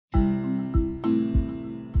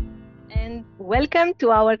Welcome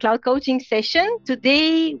to our cloud coaching session.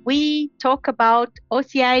 Today we talk about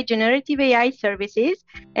OCI generative AI services,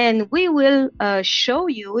 and we will show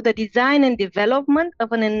you the design and development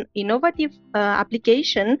of an innovative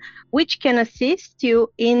application which can assist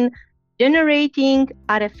you in generating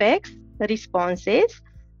RFX responses.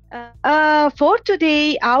 For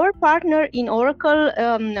today, our partner in Oracle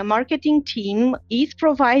marketing team is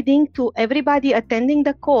providing to everybody attending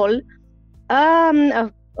the call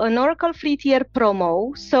an Oracle free tier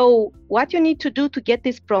promo. So what you need to do to get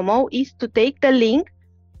this promo is to take the link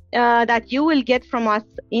that you will get from us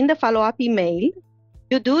in the follow-up email.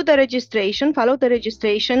 You do the registration, follow the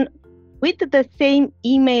registration with the same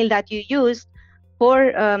email that you used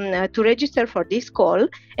for to register for this call.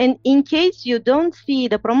 And in case you don't see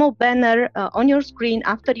the promo banner on your screen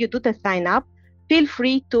after you do the sign up, feel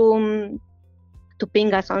free to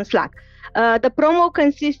ping us on Slack. The promo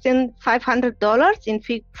consists in $500 in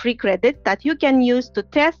free credit that you can use to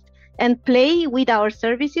test and play with our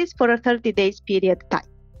services for a 30 days period time.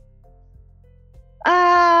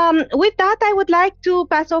 With that, I would like to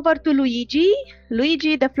pass over to Luigi.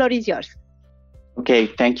 Luigi, the floor is yours. Okay,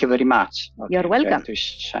 thank you very much. Okay, you're welcome. I'm going to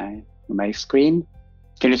share my screen.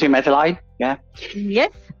 Can you see my slide? Yeah?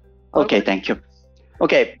 Yes. Okay, thank you.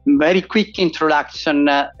 Okay, very quick introduction,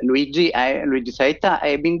 Luigi Saetta.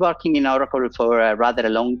 I've been working in Oracle for rather a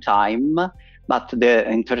long time, but the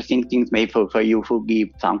interesting things maybe for you who give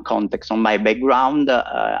some context on my background.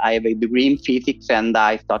 I have a degree in physics and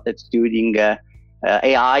I started studying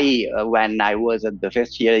AI when I was at the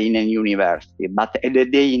first year in a university. But at the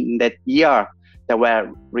day in that year, there were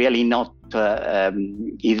really not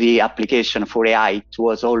easy application for AI. It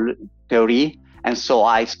was all theory. And so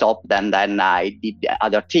I stopped and then I did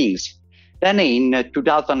other things. Then in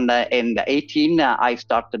 2018, I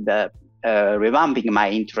started revamping my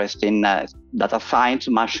interest in data science,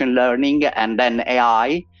 machine learning, and then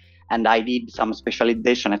AI. And I did some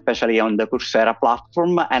specialization, especially on the Coursera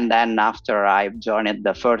platform. And then after I've joined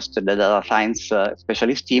the data science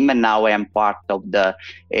specialist team, and now I am part of the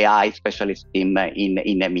AI specialist team in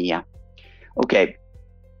EMEA. Okay.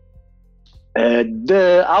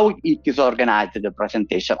 How it is organized, the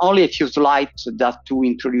presentation. Only a few slides just to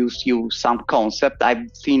introduce you some concept I've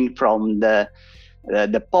seen from the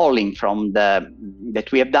polling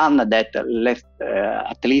that we have done, that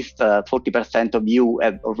at least 40% of you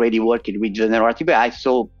have already worked with generative AI.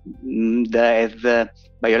 So as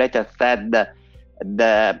Violetta said,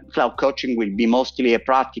 the cloud coaching will be mostly a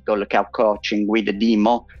practical cloud coaching with a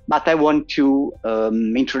demo, but I want to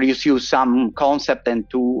introduce you some concept and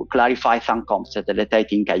to clarify some concepts that I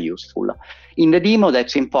think are useful. In the demo,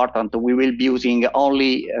 that's important, we will be using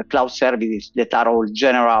only cloud services that are all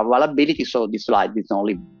general availability, so this slide is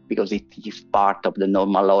only because it is part of the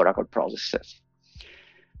normal Oracle processes.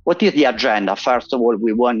 What is the agenda? First of all,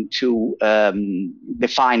 we want to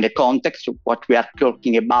define the context of what we are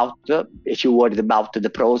talking about, a few words about the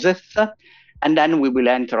process, and then we will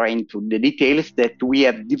enter into the details that we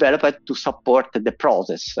have developed to support the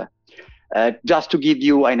process. Just to give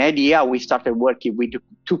you an idea, we started working with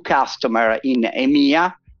two customers in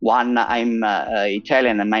EMEA. One, I'm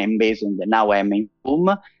Italian and I'm based in, now I'm in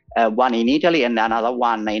Rome. One in Italy and another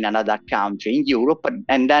one in another country in Europe.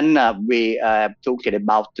 And then we talked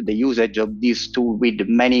about the usage of these tools with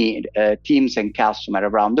many teams and customers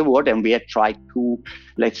around the world. And we have tried to,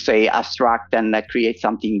 let's say, abstract and create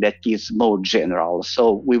something that is more general.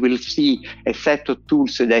 So we will see a set of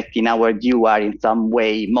tools that in our view are in some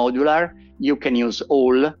way modular. You can use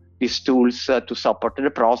all these tools to support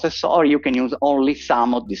the process, or you can use only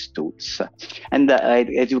some of these tools. And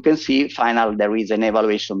as you can see, finally, there is an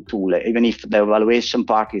evaluation tool, even if the evaluation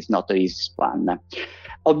part is not the easiest one.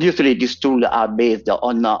 Obviously, these tools are based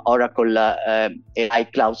on Oracle AI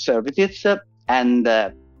Cloud Services, and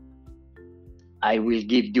I will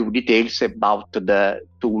give you details about the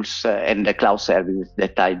tools and the cloud services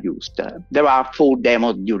that I used. There are 4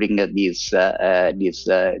 demos during this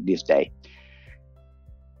day.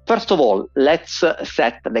 First of all, let's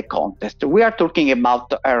set the context. We are talking about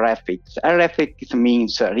RFX. RFX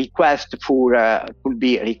means request for, could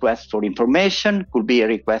be request for information, could be a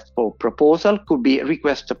request for proposal, could be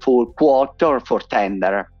request for quote or for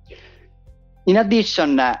tender. In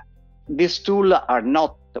addition, these tools are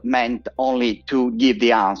not meant only to give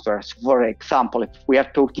the answers. For example, if we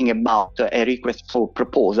are talking about a request for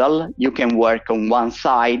proposal, you can work on one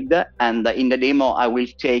side, and in the demo, I will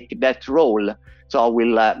take that role. So I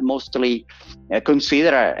will mostly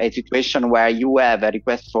consider a situation where you have a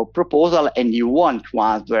request for proposal and you want to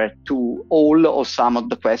answer to all or some of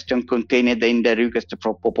the questions contained in the request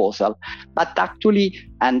for proposal. But actually,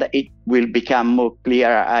 and it will become more clear,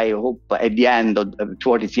 I hope, at the end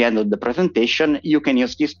towards the end of the presentation, you can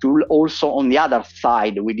use this tool also on the other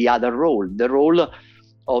side with the other role, the role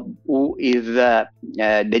of who is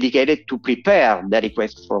dedicated to prepare the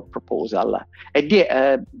request for proposal.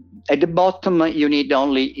 At the bottom, you need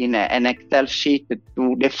only in an Excel sheet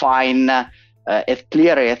to define as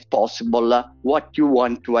clearly as possible what you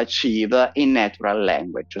want to achieve in natural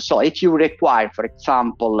language. So if you require, for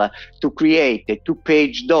example, to create a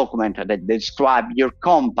 2-page document that describes your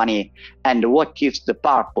company and what is the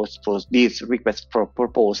purpose for this request for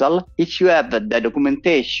proposal, if you have the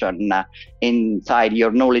documentation inside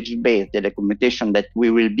your knowledge base, the documentation that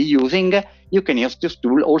we will be using, you can use this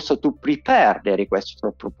tool also to prepare the request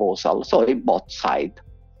for proposal, so in both sides.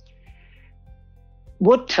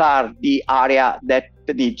 What are the areas that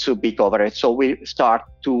need to be covered? So we start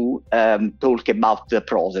to talk about the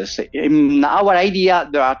process. In our idea,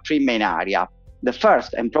 there are 3 main areas. The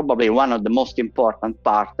first, and probably one of the most important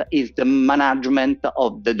part, is the management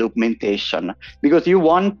of the documentation, because you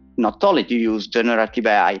want not only to use generative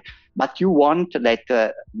AI, but you want that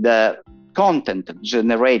the content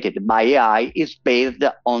generated by AI is based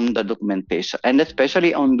on the documentation, and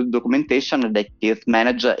especially on the documentation that is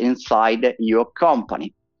managed inside your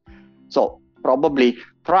company. So probably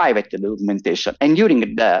private documentation. And during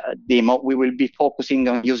the demo, we will be focusing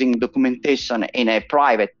on using documentation in a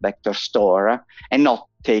private vector store and not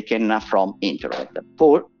taken from internet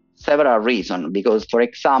for several reasons. Because, for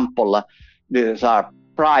example, these are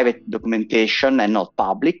private documentation and not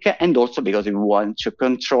public, and also because we want to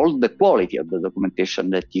control the quality of the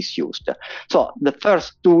documentation that is used. So the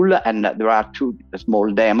first tool, and there are 2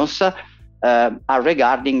 small demos, are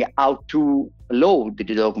regarding how to load the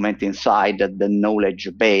document inside the knowledge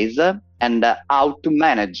base and how to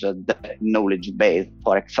manage the knowledge base.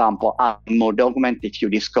 For example, adding more document if you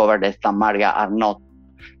discover that some areas are not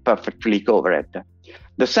perfectly covered.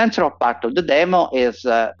 The central part of the demo is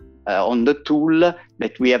on the tool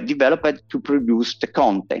that we have developed to produce the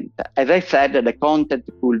content. As I said, the content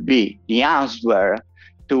will be the answer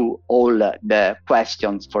to all the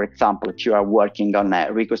questions. For example, if you are working on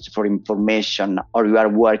a request for information or you are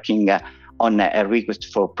working on a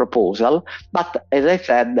request for proposal. But as I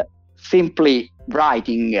said, simply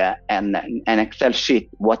writing an Excel sheet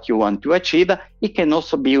what you want to achieve, it can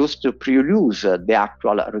also be used to produce the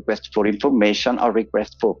actual request for information or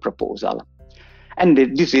request for proposal. And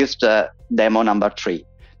this is the demo number 3.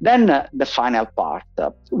 Then the final part.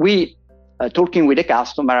 We, talking with the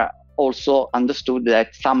customer, also understood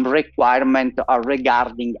that some requirements are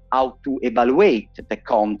regarding how to evaluate the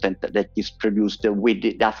content that is produced with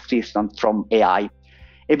the assistance from AI.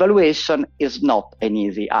 Evaluation is not an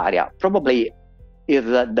easy area, probably is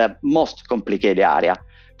the most complicated area.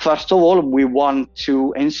 First of all, we want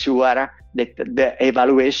to ensure that the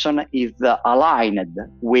evaluation is aligned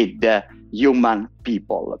with the human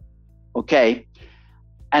people, okay?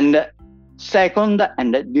 And second,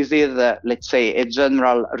 and this is, let's say, a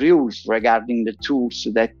general rules regarding the tools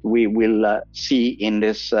that we will see in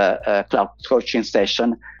this cloud coaching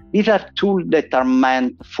session. These are tools that are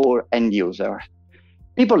meant for end users.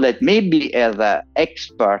 People that may be as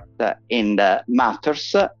expert in the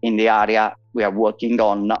matters in the area we are working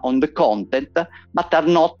on the content, but are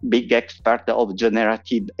not big expert of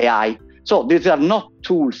generative AI. So these are not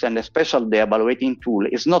tools, and especially the evaluating tool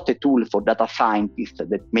is not a tool for data scientists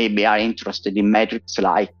that maybe are interested in metrics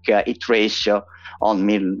like hit ratio on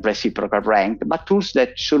mean reciprocal rank, but tools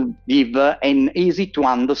that should give an easy to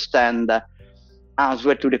understand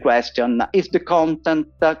answer to the question, is the content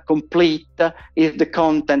complete? Is the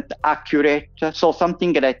content accurate? So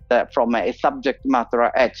something that from a subject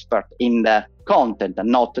matter expert in the content and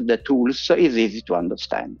not the tools is easy to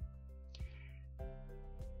understand.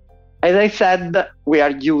 As I said, we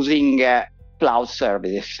are using cloud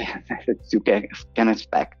services, as you can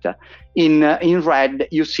expect. In red,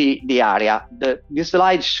 you see the area. This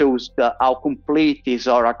slide shows how complete is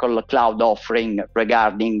Oracle Cloud offering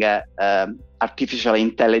regarding artificial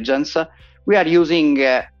intelligence. We are using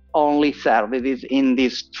only services in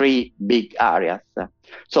these 3 big areas.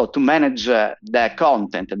 So to manage the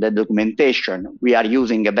content, the documentation, we are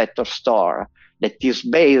using a vector store that is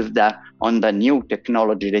based on the new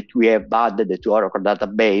technology that we have added to Oracle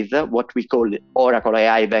database, what we call Oracle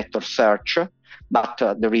AI Vector Search. But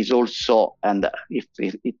there is also, and if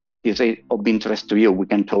it is of interest to you, we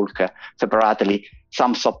can talk separately,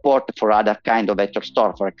 some support for other kind of vector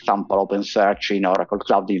store, for example, OpenSearch in Oracle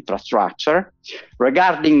Cloud Infrastructure.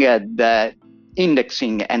 Regarding the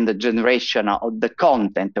indexing and the generation of the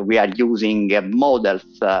content, we are using models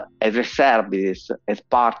as a service as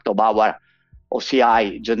part of our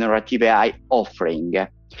OCI Generative AI offering.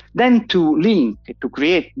 Then to link, to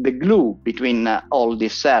create the glue between all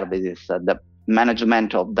these services, the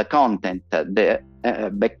management of the content, the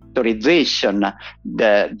vectorization,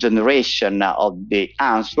 the generation of the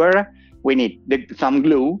answer, we need some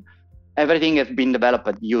glue. Everything has been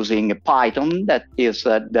developed using Python, that is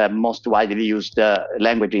the most widely used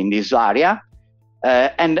language in this area.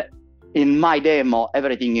 And in my demo,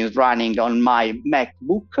 everything is running on my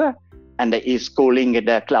MacBook, and is calling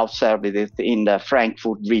the cloud services in the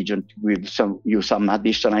Frankfurt region to give you some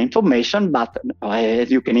additional information. But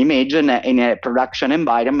as you can imagine, in a production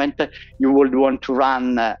environment, you would want to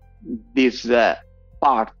run this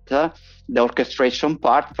part, the orchestration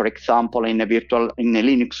part, for example, in a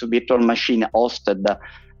Linux virtual machine hosted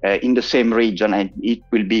in the same region, and it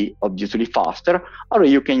will be obviously faster. Or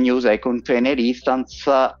you can use a container instance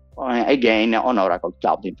again on Oracle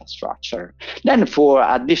Cloud Infrastructure. Then for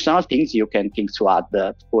additional things, you can think to add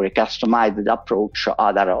for a customized approach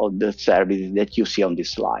other of the services that you see on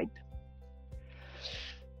this slide.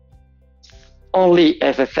 Only,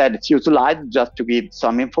 as I said, a few slides just to give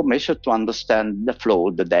some information to understand the flow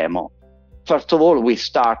of the demo. First of all, we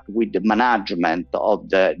start with the management of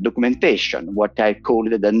the documentation, what I call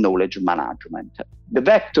the knowledge management. The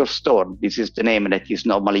vector store, this is the name that is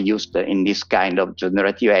normally used in this kind of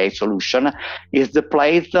generative AI solution, is the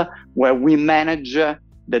place where we manage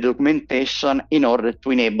the documentation in order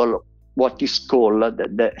to enable what is called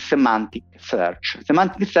the semantic search.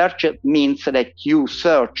 Semantic search means that you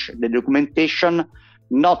search the documentation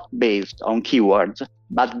not based on keywords,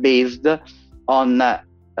 but based on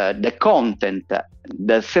the content,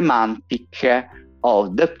 the semantic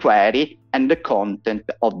of the query and the content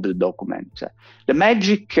of the document. The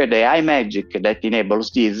magic, the AI magic that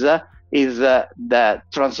enables this is the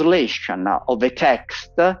translation of a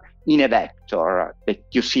text in a vector that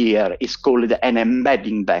you see here is called an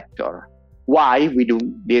embedding vector. Why we do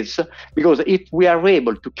this? Because if we are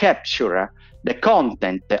able to capture the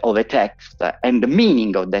content of a text and the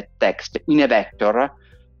meaning of that text in a vector,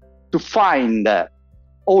 to find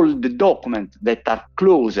all the documents that are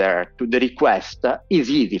closer to the request is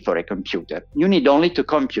easy for a computer. You need only to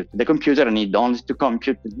compute, the computer needs only to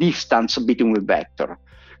compute the distance between vectors,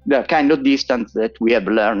 the kind of distance that we have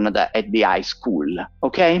learned at the high school,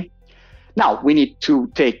 okay? Now we need to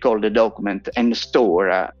take all the document and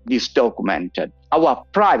store this document, our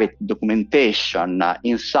private documentation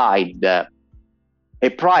inside a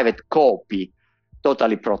private copy,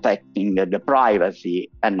 totally protecting the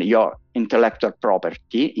privacy and your intellectual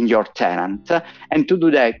property in your tenant. And to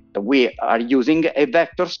do that, we are using a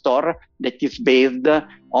vector store that is based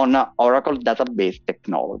on Oracle database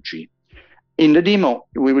technology. In the demo,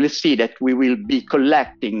 we will see that we will be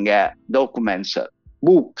collecting documents,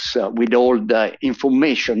 books with all the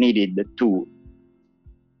information needed to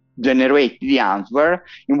generate the answer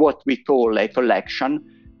in what we call a collection.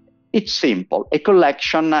 It's simple. A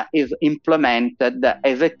collection is implemented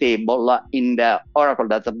as a table in the Oracle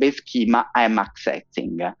database schema I'm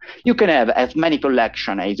accessing. You can have as many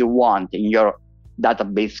collections as you want in your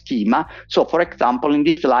database schema. So, for example, in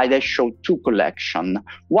this slide, I show two collections.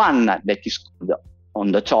 One that is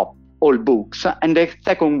on the top, all books, and the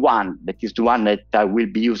second one, that is the one that I will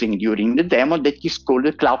be using during the demo, that is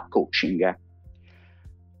called Cloud Coaching.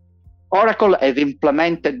 Oracle has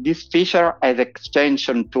implemented this feature as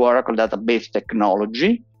extension to Oracle database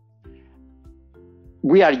technology.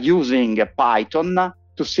 We are using Python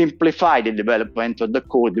to simplify the development of the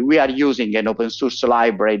code. We are using an open source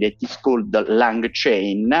library that is called the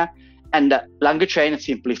LangChain, and LangChain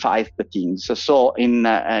simplifies the things. So in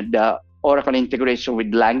the Oracle integration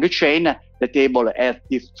with LangChain, the table has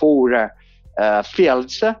these four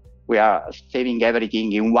fields. We are saving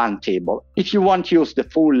everything in one table. If you want to use the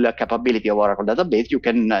full capability of Oracle database, you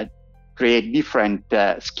can create different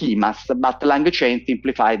schemas, but LangChain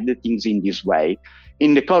simplifies the things in this way.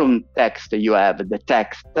 In the column text, you have the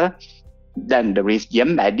text, then there is the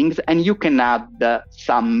embeddings, and you can add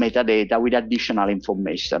some metadata with additional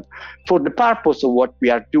information. For the purpose of what we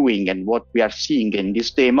are doing and what we are seeing in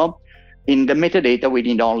this demo, in the metadata, we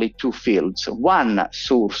need only two fields. One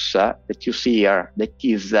source that you see here, that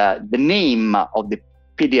is the name of the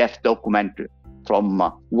PDF document from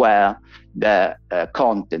where the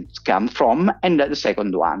contents come from, and the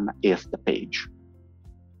second one is the page.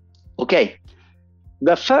 Okay,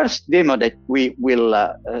 The first demo that we will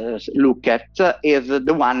look at is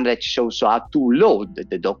the one that shows how to load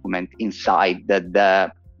the document inside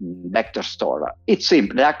the vector store. It's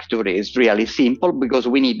simple. The architecture is really simple because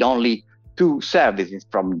we need only two services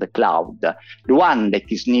from the cloud. The one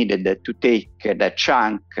that is needed to take the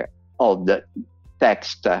chunk of the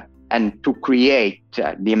text and to create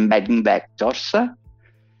the embedding vectors,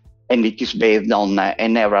 and it is based on a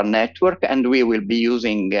neural network, and we will be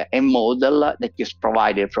using a model that is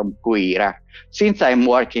provided from Quira. Since I'm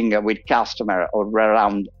working with customers all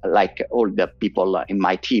around, like all the people in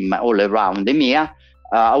my team, all around EMEA,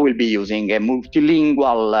 I will be using a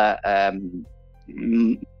multilingual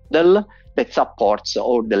model that supports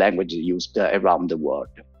all the languages used around the world.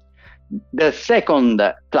 The second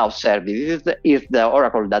cloud service is the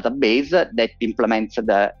Oracle database that implements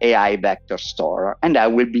the AI vector store, and I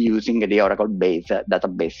will be using the Oracle-based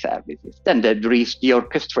database services. Then there is the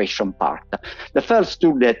orchestration part. The first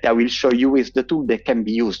tool that I will show you is the tool that can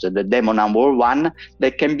be used, the demo number one,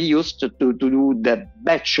 that can be used to do the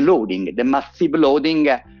batch loading, the massive loading.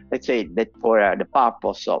 Let's say that for the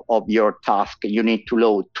purpose of your task, you need to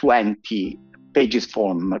load 20 pages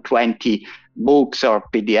from 20 books or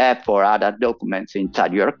PDF or other documents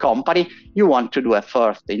inside your company. You want to do a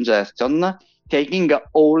first ingestion, taking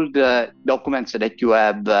all the documents that you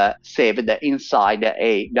have saved inside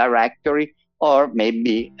a directory or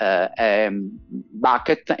maybe a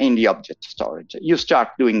bucket in the object storage. You start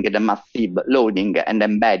doing the massive loading and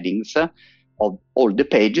embeddings of all the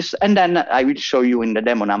pages, and then I will show you in the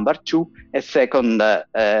demo number two a second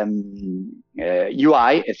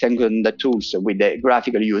UI, a second tools with a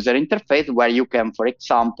graphical user interface where you can, for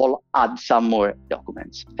example, add some more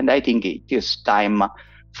documents. And I think it is time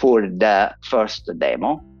for the first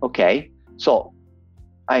demo. Okay, so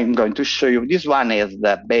I'm going to show you this one is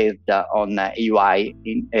based on UI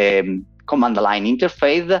in command line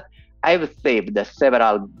interface. I've saved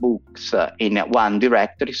several books in one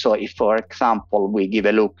directory. So if, for example, we give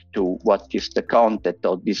a look to what is the content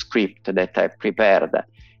of this script that I prepared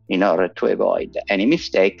in order to avoid any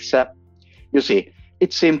mistakes, you see,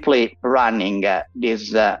 it's simply running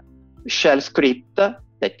this shell script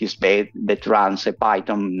that runs a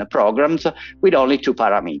Python programs with only two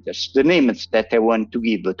parameters: the names that I want to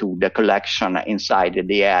give to the collection inside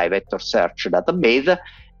the AI vector search database,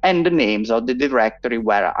 and the names of the directory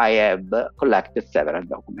where I have collected several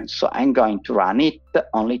documents. So I'm going to run it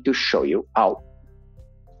only to show you how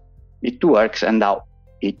it works and how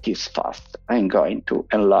it is fast. I'm going to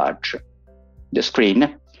enlarge the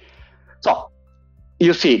screen. So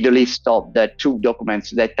you see the list of the two documents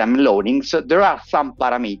that I'm loading. So there are some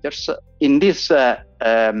parameters in this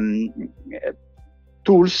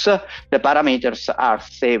tools. The parameters are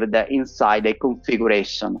saved inside a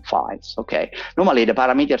configuration files. Okay, normally the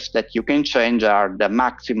parameters that you can change are the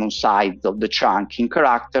maximum size of the chunk in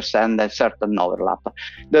characters and a certain overlap.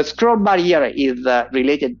 The scroll bar here is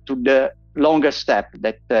related to the longer step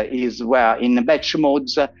that is where in batch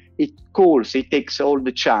modes it takes all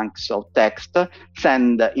the chunks of text,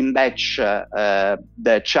 send in batch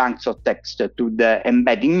the chunks of text to the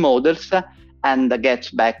embedding models, and gets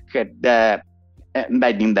back the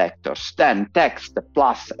embedding vectors. Then text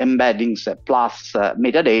plus embeddings plus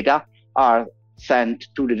metadata are sent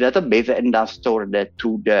to the database and are stored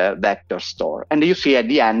to the vector store. And you see at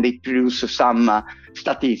the end it produces some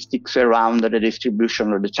statistics around the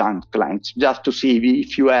distribution of the chunk lengths, just to see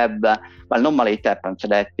if you have, well, normally it happens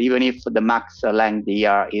that even if the max length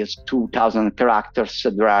here is 2000 characters,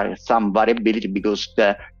 there are some variability because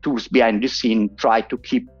the tools behind the scene try to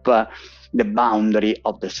keep the boundary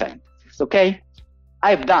of the sentences. Okay?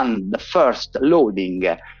 I've done the first loading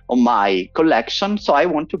on my collection, so I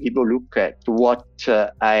want to give a look at what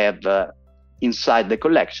I have inside the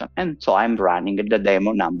collection, and so I'm running the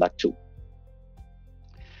demo number two.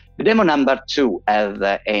 The demo number two has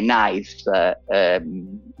a nice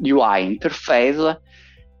UI interface.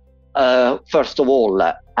 First of all,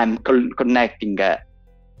 I'm connecting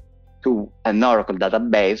to an Oracle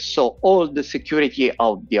database. So all the security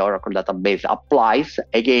of the Oracle database applies.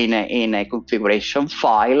 Again, in a configuration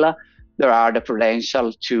file, there are the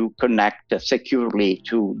credentials to connect securely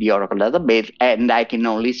to the Oracle database, and I can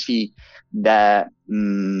only see the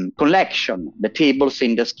collection, the tables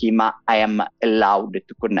in the schema I am allowed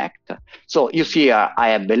to connect. So you see here, I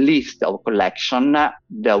have a list of collection,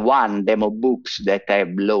 the one demo books that I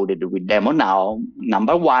have loaded with demo now,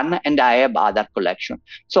 number one, and I have other collection.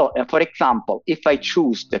 So for example, if I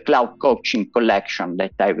choose the cloud coaching collection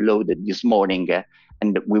that I've loaded this morning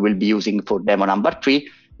and we will be using for demo number three,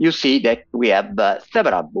 you see that we have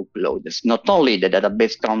several book loads, not only the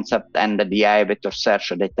database concept and the AI vector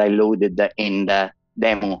search that I loaded in the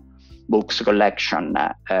demo books collection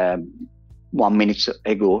 1 minute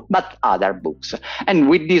ago, but other books. And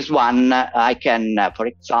with this one, I can, for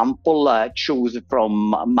example, choose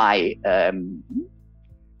from my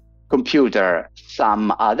computer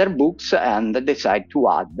some other books and decide to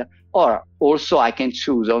add. Or also I can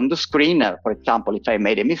choose on the screen, for example, if I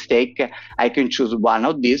made a mistake, I can choose one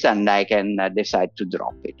of these and I can decide to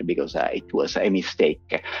drop it because it was a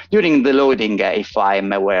mistake. During the loading, if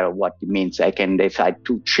I'm aware of what it means, I can decide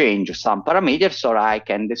to change some parameters, or I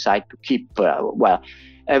can decide to keep,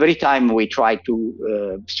 every time we try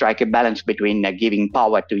to strike a balance between giving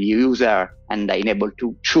power to the user and enable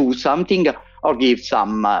to choose something, or give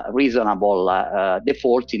some reasonable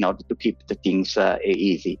defaults in order to keep the things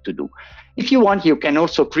easy to do. If you want, you can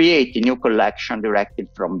also create a new collection directly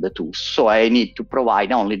from the tools. So I need to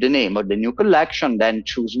provide only the name of the new collection, then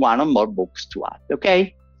choose one or more books to add,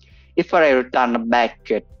 okay? If I return back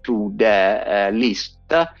to the list,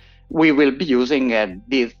 we will be using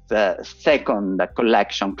this second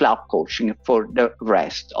collection, Cloud Coaching, for the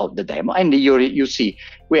rest of the demo. And you see,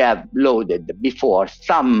 we have loaded before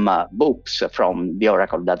some books from the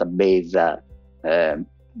Oracle database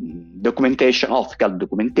documentation, optical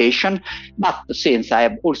documentation. But since I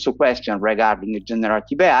have also questions regarding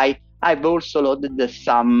generative AI, I've also loaded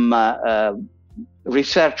some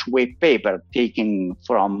research white paper taken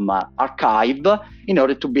from archive in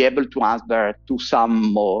order to be able to answer to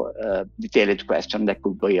some more detailed questions that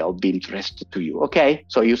could be of interest to you. Okay,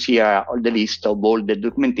 so you see here the list of all the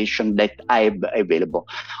documentation that I have available.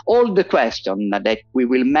 All the questions that we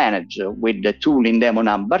will manage with the tool in demo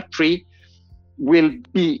number 3 will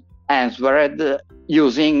be answered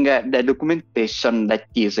using the documentation that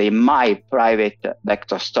is in my private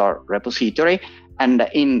vector store repository and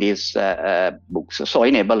in these books, so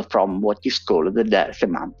enabled from what is called the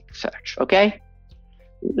semantic search, okay?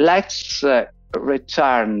 Let's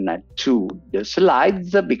return to the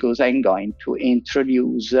slides because I'm going to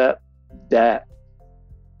introduce the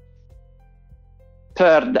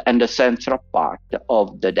third and the central part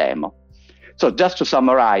of the demo. So just to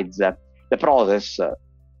summarize, the process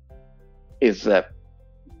is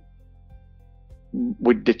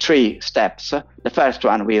with the 3 steps. The first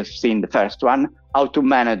one, we have seen the first one, how to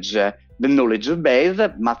manage the knowledge base,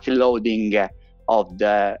 multi-loading of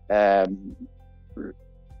the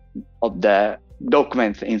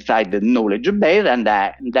documents inside the knowledge base, and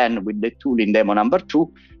then with the tool in demo number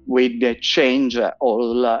 2, we change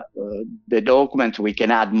all the documents. We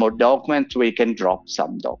can add more documents, we can drop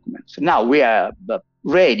some documents. Now we are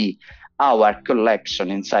ready our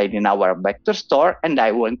collection inside in our vector store, and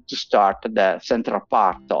I want to start the central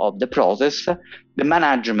part of the process, the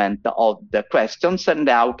management of the questions and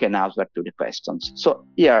how can answer to the questions. So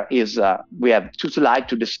here is we have 2 slides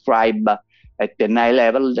to describe at the high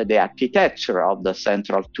level the architecture of the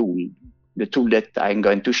central tool, the tool that I'm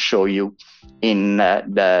going to show you in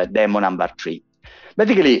the demo number 3.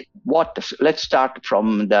 Basically, let's start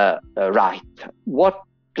from the right. What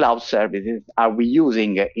cloud services are we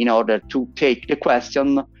using in order to take the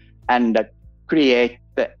question and create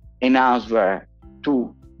an answer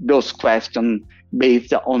to those questions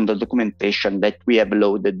based on the documentation that we have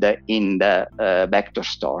loaded in the vector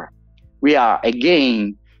store? We are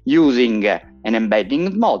again using an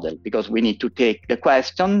embedding model because we need to take the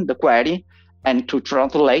question, the query, and to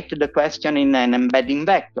translate the question in an embedding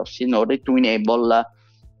vectors in order to enable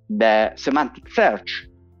the semantic search.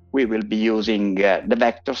 We will be using the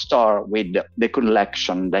vector store with the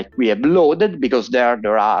collection that we have loaded because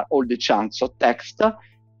there are all the chunks of text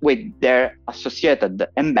with their associated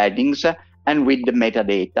embeddings and with the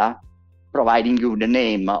metadata, providing you the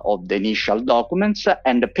name of the initial documents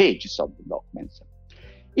and the pages of the documents.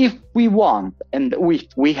 If we want and we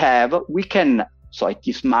can, so it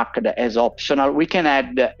is marked as optional, we can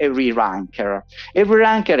add a re-ranker. A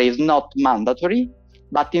re-ranker is not mandatory,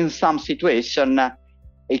 but in some situation,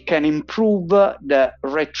 it can improve the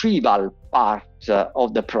retrieval part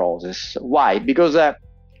of the process. Why? Because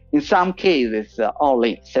in some cases,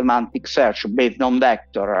 only semantic search based on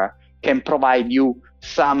vector can provide you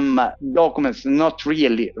some documents not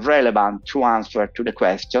really relevant to answer to the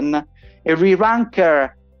question. A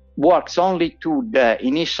re-ranker works only to the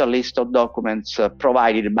initial list of documents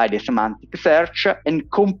provided by the semantic search and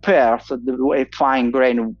compares the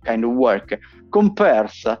fine-grained kind of work,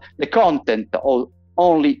 compares the content of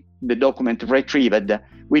only the document retrieved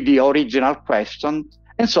with the original question.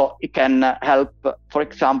 And so it can help, for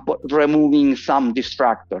example, removing some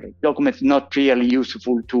distractory documents not really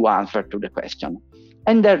useful to answer to the question.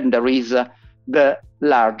 And then there is the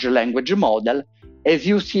large language model As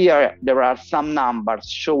you see here, there are some numbers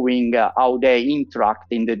showing how they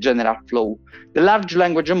interact in the general flow. The large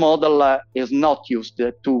language model is not used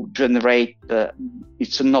to generate,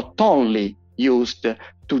 it's not only used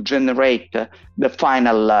to generate the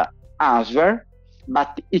final answer,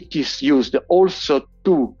 but it is used also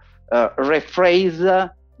to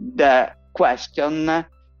rephrase the question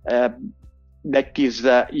that is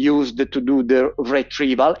used to do the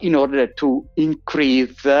retrieval in order to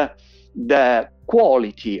increase the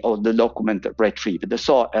quality of the document retrieved.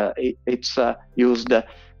 So it's used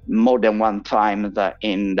more than one time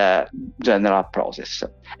in the general process.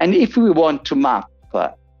 And if we want to map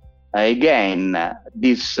again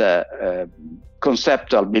this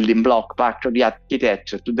conceptual building block part of the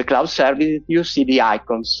architecture to the cloud services, you see the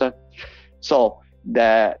icons. So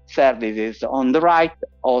the services on the right,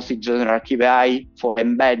 OSI Generative AI for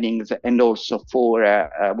embeddings, and also for,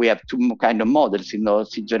 we have two kind of models in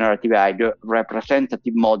OSI Generative AI, the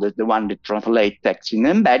representative model, the one that translates text in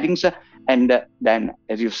embeddings, and then,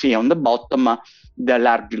 as you see on the bottom, the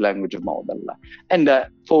large language model. And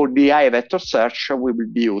for the AI vector search, we will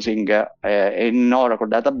be using an Oracle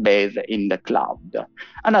database in the cloud.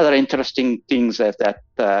 Another interesting thing is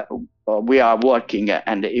that we are working,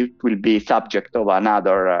 and it will be subject of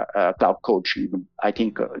another cloud coaching, I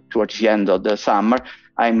think, towards the end of the summer.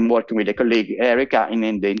 I'm working with a colleague, Erica, in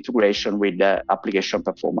the integration with the application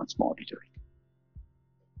performance monitoring.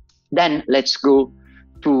 Then let's go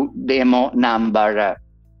to demo number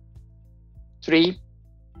 3.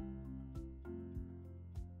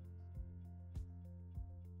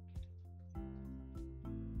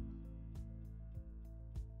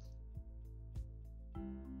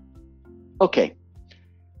 Okay.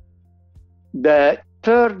 The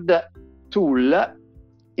third tool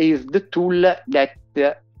is the tool that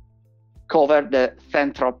covers the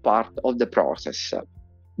central part of the process.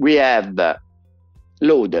 We have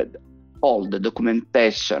loaded all the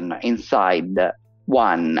documentation inside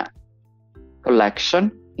one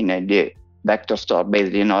collection in the vector store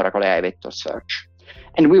based in Oracle AI Vector Search.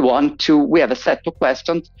 And we have a set of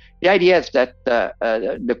questions. The idea is that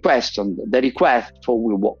the question, the request for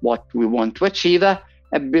what we want to achieve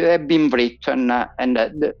have been written, and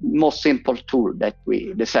the most simple tool that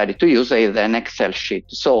we decided to use is an Excel sheet.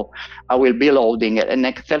 So I will be loading an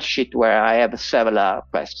Excel sheet where I have several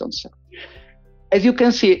questions. As you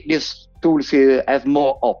can see, this tool has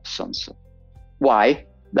more options. Why?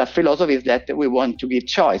 The philosophy is that we want to give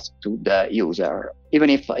choice to the user, even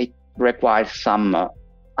if it requires some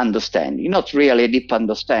understanding, not really a deep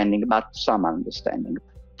understanding, but some understanding.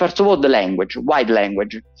 First of all, the language, wide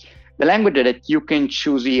language. The language that you can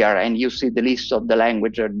choose here, and you see the list of the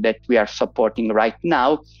language that we are supporting right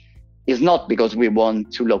now, is not because we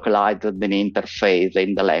want to localize the interface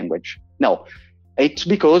in the language. No, it's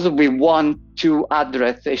because we want to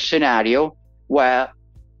address a scenario where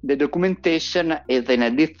the documentation is in a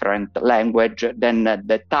different language than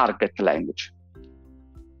the target language.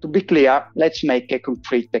 To be clear, let's make a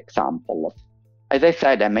concrete example. As I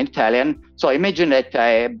said, I'm Italian, so imagine that I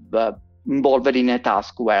am involved in a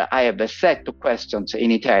task where I have a set of questions in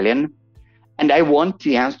Italian, and I want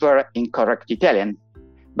the answer in correct Italian.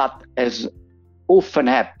 But as often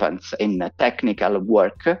happens in technical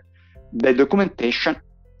work, the documentation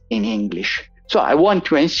in English. So I want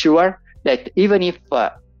to ensure that even if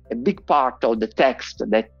a big part of the text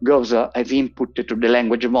that goes as input to the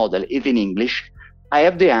language model is in English, I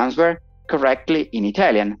have the answer correctly in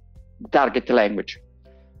Italian, the target language.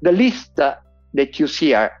 The list that you see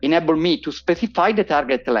here enable me to specify the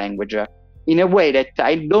target language in a way that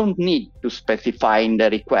I don't need to specify in the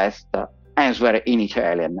request answer in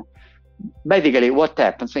Italian. Basically, what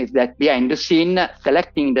happens is that behind the scene,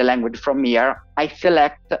 selecting the language from here, I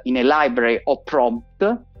select in a library of prompt,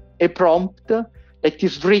 a prompt that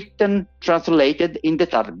is written, translated in the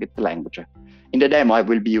target language. In the demo, I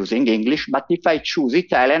will be using English, but if I choose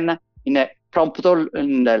Italian, in a prompt,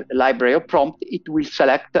 in the library of prompt, it will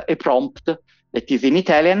select a prompt that is in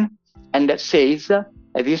Italian and that says,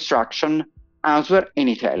 as instruction, answer in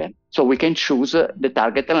Italian. So we can choose the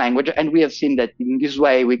target language, and we have seen that in this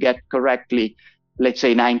way we get correctly, let's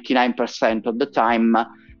say 99% of the time,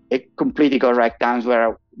 a completely correct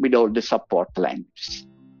answer with all the support languages.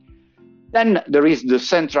 Then there is the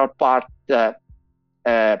central part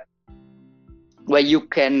where you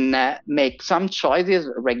can make some choices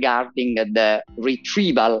regarding the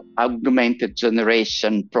retrieval augmented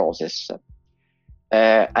generation process.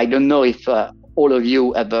 I don't know if all of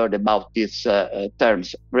you have heard about these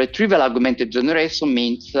terms. Retrieval augmented generation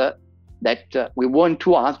means that we want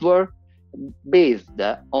to answer based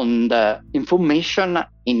on the information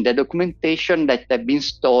in the documentation that have been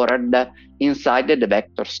stored inside the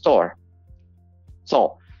vector store.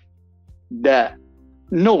 So the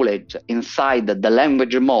knowledge inside the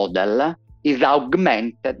language model is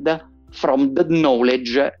augmented from the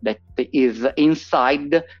knowledge that is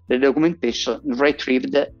inside the documentation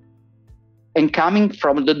retrieved and coming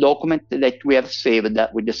from the document that we have saved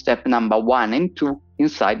with the step number 1 and 2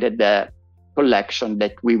 inside the collection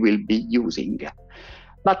that we will be using.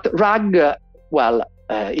 But RAG,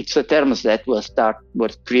 it's a term that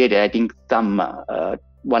was created, I think, some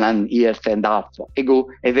 1 year and a half ago,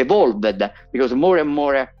 has evolved because more and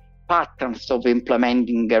more patterns of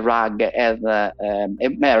implementing RAG have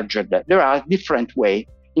emerged. There are different ways.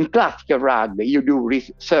 In classical RAG, you do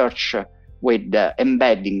research with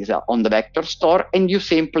embeddings on the vector store, and you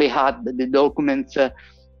simply add the documents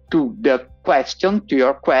to the question, to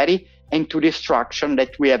your query, and to the instruction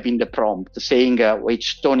that we have in the prompt, saying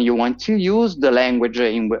which tone you want to use, the language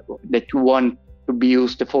that you want to be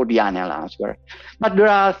used for the annual answer. But there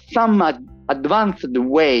are some advanced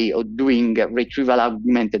way of doing retrieval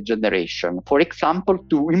augmented generation, for example,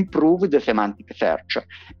 to improve the semantic search.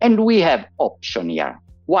 And we have option here.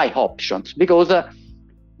 Why options? Because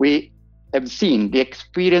we have seen the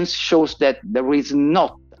experience shows that there is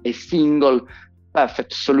not a single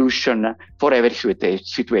perfect solution for every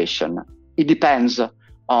situation. It depends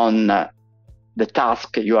on the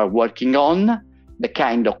task you are working on, the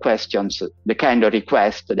kind of questions, the kind of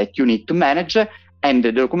request that you need to manage, and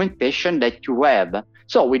the documentation that you have.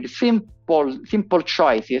 So with simple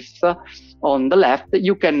choices on the left,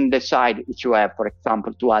 you can decide if you have, for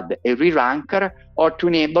example, to add a re-ranker or to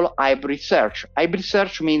enable hybrid search. Hybrid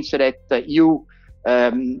search means that you,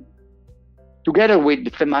 together with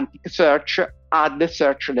the semantic search, add the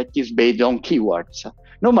search that is based on keywords.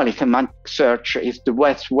 Normally, semantic search is the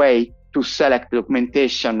best way to select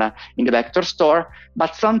documentation in the vector store,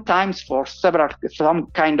 but sometimes for some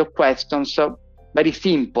kind of questions, very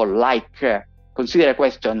simple, like consider a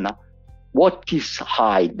question, what is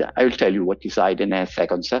hide? I will tell you what is hide in a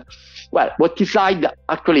second. Well, what is hide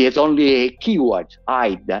actually is only a keyword,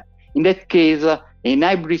 hide. In that case, an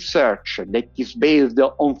hybrid search that is based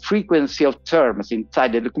on frequency of terms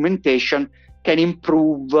inside the documentation can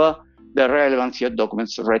improve the relevancy of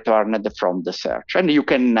documents returned from the search. And you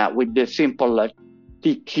can, with the simple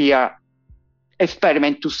tick here,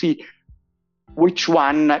 experiment to see which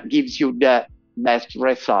one gives you the best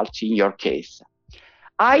results in your case.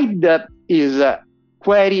 HIDE is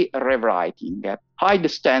query rewriting.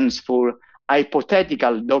 HIDE stands for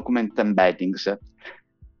hypothetical document embeddings.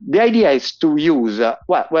 The idea is to use,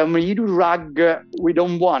 when we do RAG, we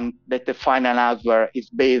don't want that the final answer is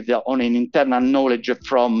based on an internal knowledge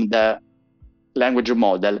from the language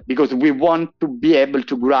model, because we want to be able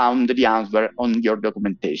to ground the answer on your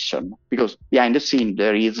documentation, because behind the scene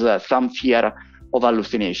there is some fear of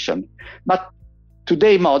hallucination. But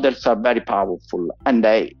today models are very powerful and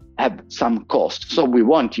they have some cost, so we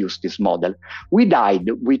won't use this model. With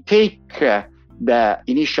HIDE, we take the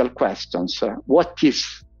initial questions, what is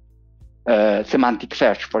semantic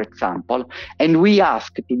search, for example, and we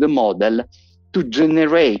ask to the model to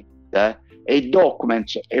generate a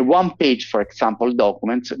document, a one-page, for example,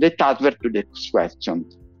 document that answer to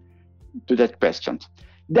that question.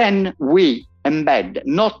 Then we embed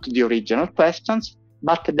not the original questions,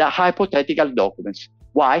 but the hypothetical documents.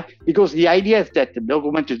 Why? Because the idea is that the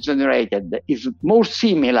document generated is more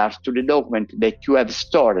similar to the document that you have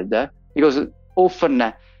stored, because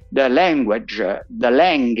often the language, the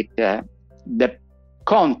length, the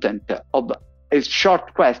content of a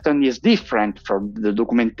short question is different from the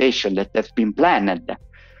documentation that has been planned.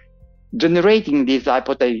 Generating this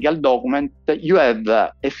hypothetical document, you have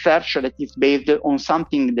a search that is based on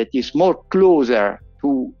something that is more closer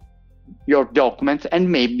to your documents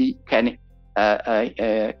and maybe can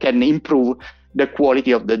improve the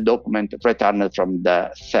quality of the document returned from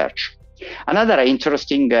the search. Another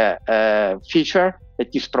interesting feature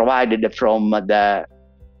that is provided from the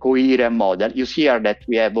coherent model, you see here that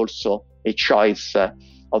we have also a choice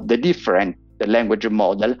of the different language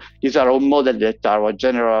model. These are all models that are of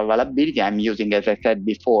general availability. I'm using, as I said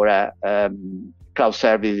before, cloud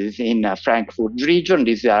services in Frankfurt region.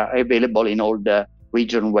 These are available in all the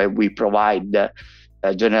region where we provide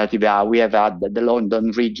generative AI. We have had the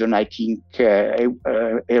London region, I think,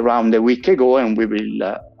 around a week ago, and we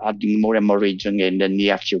will adding more and more region in the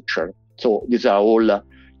near future. So these are all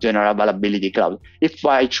general availability cloud. If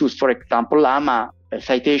I choose, for example, Llama,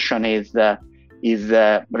 citation is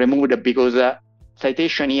removed because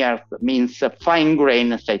citation here means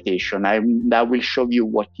fine-grained citation. I will show you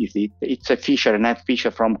what is it. It's a feature, a nice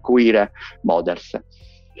feature from query models.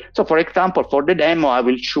 So for example, for the demo, I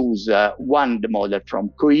will choose one model from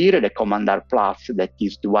query, the Command R+, that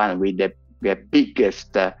is the one with the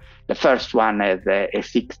biggest, the first one has a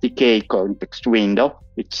 60K context window.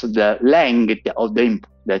 It's the length of the input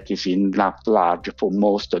that is enough large for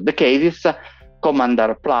most of the cases. Command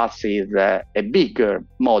R+ is a bigger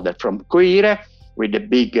model from query with a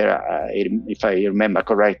bigger, if I remember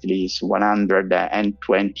correctly, is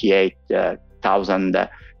 128,000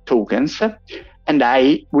 tokens. And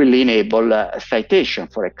I will enable citation,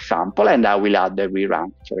 for example, and I will add the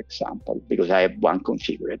rerank, for example, because I have one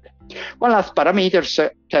configured. One last parameter,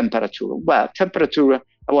 temperature. Well, temperature,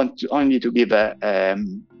 I want only to give a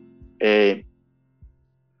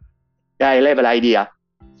high-level idea.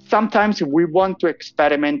 Sometimes we want to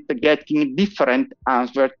experiment getting different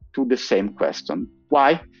answers to the same question.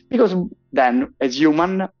 Why? Because then, as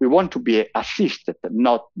human, we want to be assisted,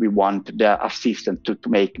 not we want the assistant to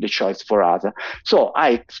make the choice for us. So I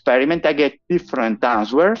experiment, I get different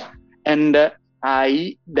answers, and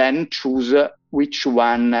I then choose which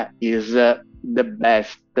one is the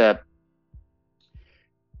best.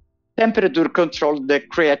 Temperature controls the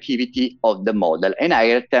creativity of the model, and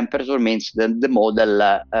higher temperature means that the model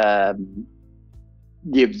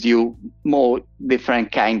gives you more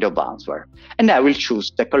different kind of answer. And I will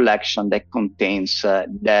choose the collection that contains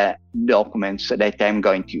the documents that I'm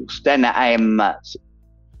going to use. Then I am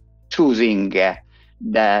choosing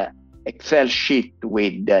the Excel sheet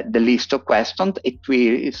with the list of questions. It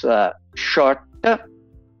is short.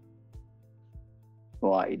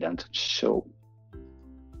 Why don't show?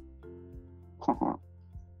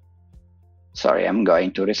 Sorry, I'm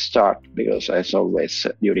going to restart because, as always,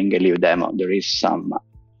 during a live demo, there is some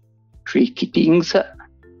tricky things.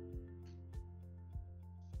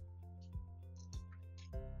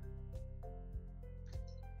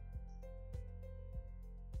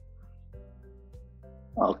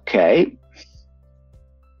 Okay.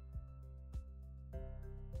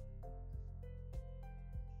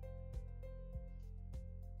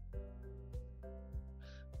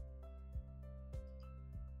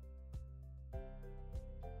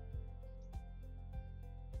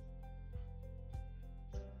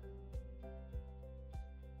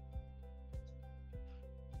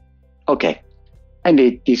 Okay, and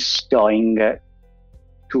it is going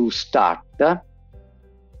to start.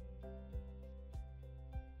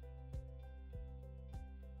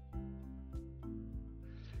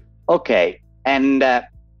 Okay, and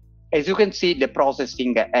as you can see, the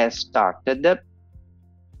processing has started.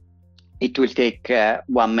 It will take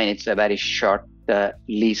 1 minute, a very short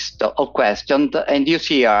list of questions. And you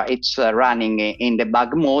see it's running in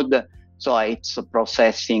debug mode. So it's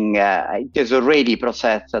processing, it has already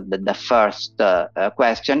processed the first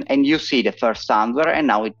question, and you see the first answer, and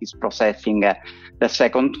now it is processing the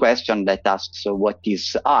second question that asks what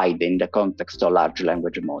is hide in the context of large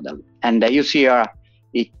language model. And you see here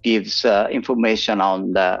it gives information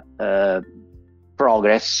on the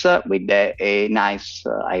progress with a nice,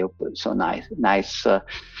 I hope so nice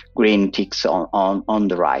green ticks on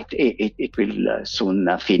the right. It will soon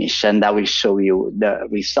finish, and I will show you the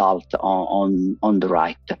result on the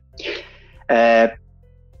right.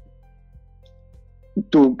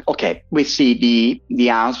 Okay, we see the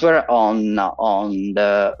answer on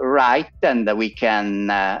the right, and we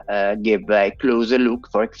can give a closer look,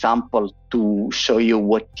 for example, to show you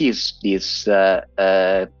what is this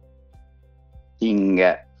thing.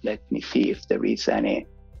 Let me see if there is any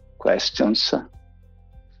questions.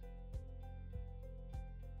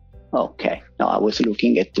 Okay, no, I was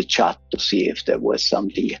looking at the chat to see if there was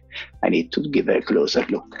something. I need to give a closer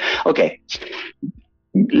look. Okay,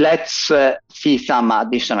 let's see some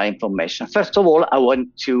additional information. First of all, I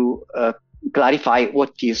want to clarify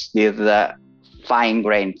what is this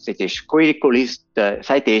fine-grained citation. Critical list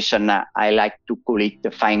citation, I like to call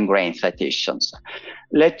it fine-grained citations.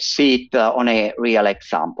 Let's see it on a real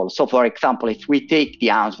example. So for example, if we take the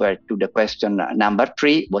answer to the question number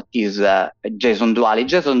 3, what is JSON duality?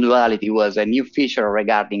 JSON duality was a new feature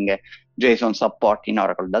regarding JSON support in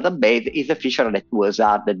Oracle database. It's a feature that was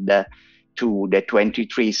added to the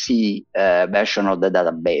 23C version of the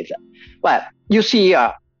database. Well, you see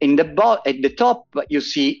at the top, you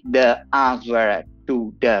see the answer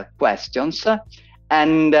to the questions,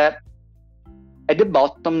 and at the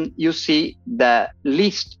bottom, you see the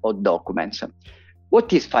list of documents.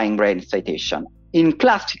 What is fine-grained citation? In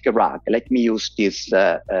classic RAG, let me use these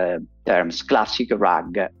terms, classic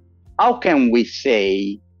RAG, how can we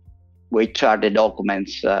say which are the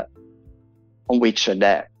documents on which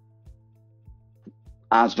the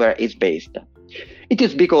answer is based. It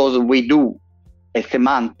is because we do a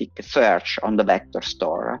semantic search on the vector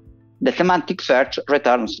store. The semantic search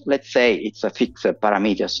returns, let's say it's a fixed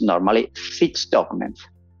parameters, normally 6 documents.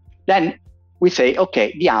 Then we say,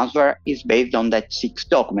 okay, the answer is based on that 6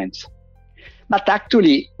 documents. But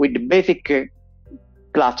actually, with the basic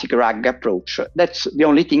classic RAG approach, that's the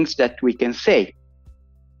only things that we can say.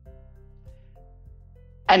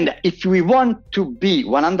 And if we want to be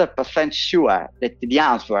 100% sure that the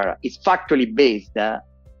answer is factually based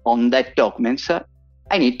on that documents,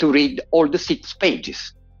 I need to read all the 6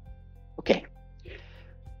 pages. Okay.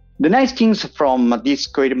 The nice things from these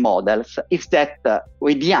query models is that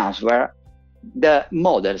with the answer, the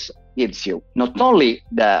models gives you not only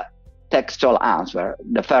the textual answer,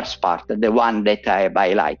 the first part, the one that I have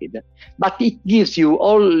highlighted, but it gives you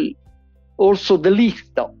also the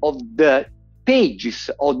list of the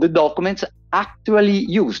pages of the documents actually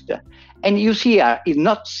used. And you see here is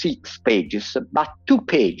not 6 pages, but 2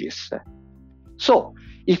 pages. So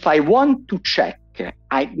if I want to check,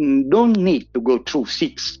 I don't need to go through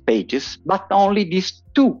 6 pages, but only these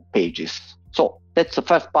 2 pages. So that's the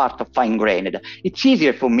first part of fine-grained. It's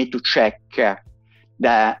easier for me to check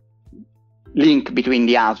the link between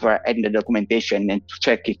the answer and the documentation and to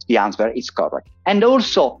check if the answer is correct. And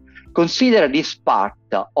also consider this part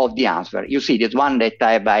of the answer. You see this one that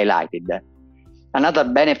I have highlighted. Another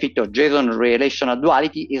benefit of JSON relational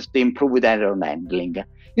duality is the improved error handling.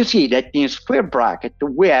 You see that in square bracket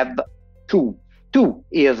we have 2. 2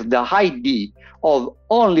 is the ID of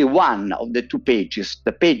only one of the 2 pages,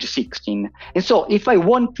 the page 16. And so if I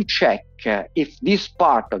want to check if this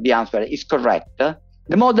part of the answer is correct,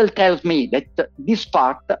 the model tells me that this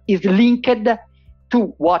part is linked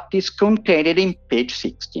to what is contained in page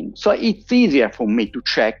 16. So it's easier for me to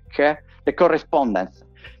check the correspondence.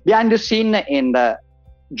 Behind the scene in the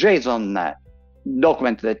JSON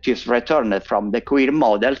document that is returned from the query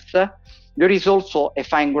models, there is also a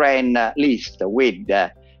fine-grained list with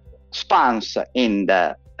spans in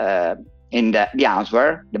the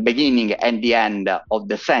answer, the beginning and the end of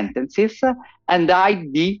the sentences, and the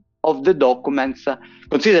ID of the documents.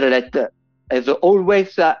 Consider that, as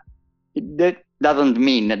always, that doesn't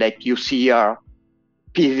mean that you see here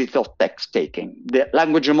pieces of text taken. The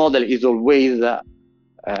language model is always,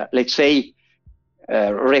 let's say,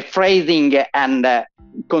 rephrasing and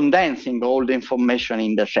condensing all the information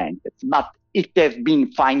in the sentence, but it has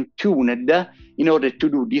been fine-tuned in order to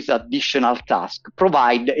do this additional task,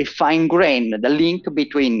 provide a fine-grained link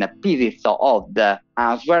between pieces of the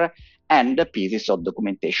answer and the pieces of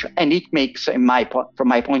documentation. And it makes, from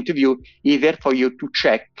my point of view, easier for you to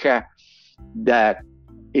check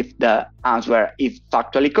if the answer is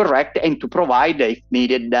factually correct and to provide, if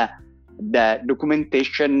needed, the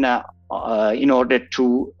documentation in order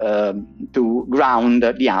to ground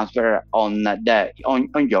the answer on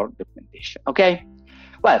your documentation. Okay.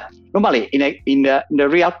 Well, normally in the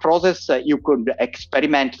real process, you could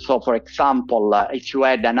experiment. So, for example, if you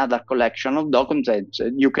had another collection of documents,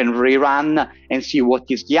 you can rerun and see what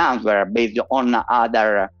is the answer based on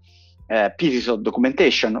other pieces of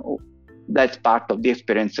documentation. That's part of the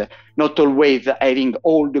experience. Not always having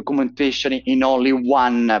all documentation in only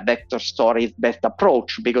one vector store is best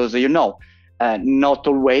approach, because not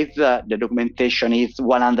always the documentation is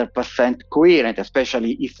 100% coherent,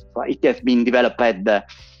 especially if it has been developed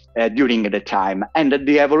during the time. And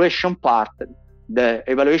the evaluation part, the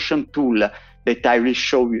evaluation tool that I will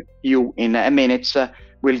show you in a minute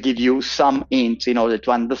will give you some hints in order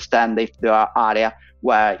to understand if there are areas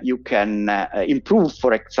where you can improve,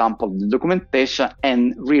 for example, the documentation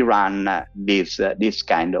and rerun this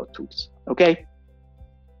kind of tools. Okay.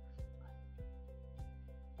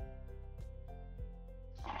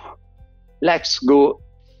 Let's go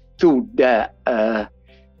to the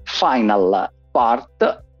final part.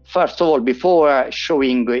 First of all, before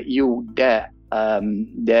showing you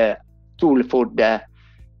the tool for the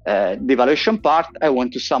evaluation part, I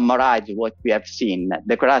want to summarize what we have seen,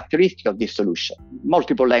 the characteristic of this solution.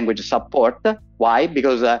 Multiple language support. Why?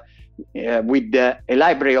 Because with a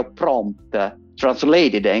library of prompt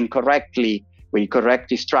translated and correctly with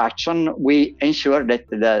correct instruction, we ensure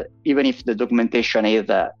that even if the documentation is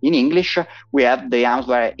in English, we have the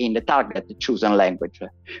answer in the target chosen language.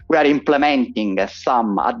 We are implementing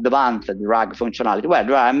some advanced RAG functionality. Well,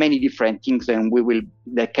 there are many different things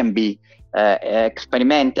that can be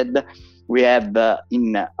experimented. We have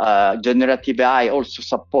in Generative AI also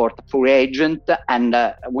support for agent, and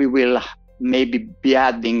we will maybe be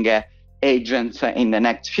adding agents in the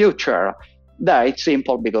next future There it's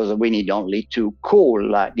simple because we need only to call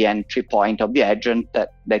the entry point of the agent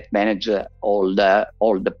that manages all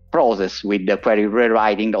the process with the query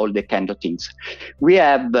rewriting, all the kind of things. We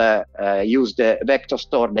have used a vector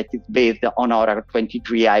store that is based on Oracle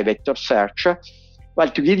 23i vector search.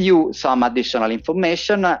 Well, to give you some additional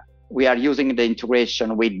information, we are using the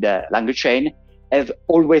integration with the language chain. As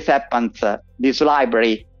always happens, this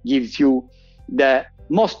library gives you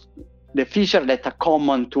the feature that are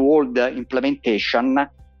common to all the implementation.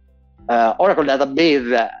 Oracle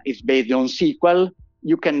database is based on SQL.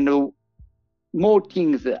 You can do more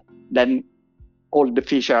things than all the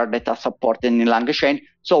features that are supported in language chain.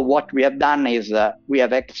 So what we have done is we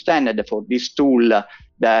have extended for this tool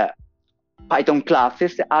the Python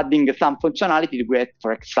classes, adding some functionality to get,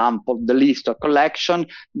 for example, the list of collection,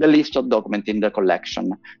 the list of documents in the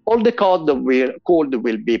collection. All the code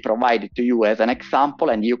will be provided to you as an example,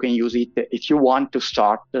 and you can use it if you want to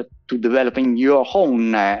start to developing your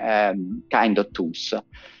own kind of tools.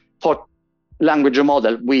 For language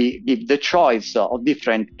model, we give the choice of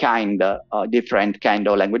different kind of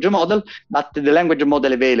language model, but the language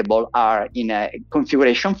model available are in a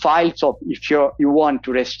configuration file. So if you want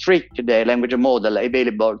to restrict the language model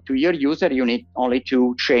available to your user, you need only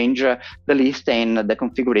to change the list in the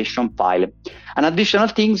configuration file. And additional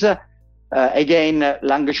things, again,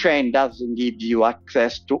 language chain doesn't give you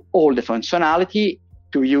access to all the functionality.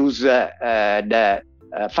 To use the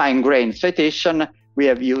fine-grained citation, we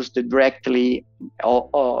have used directly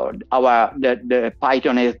the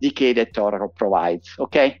Python SDK that Oracle provides,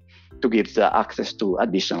 okay, to give the access to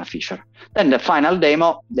additional feature. Then the final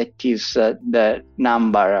demo, that is the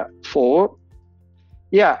number 4.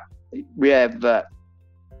 Yeah, we have,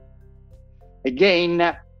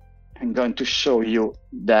 again, I'm going to show you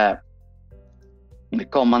the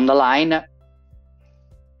command line.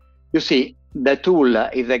 You see, the tool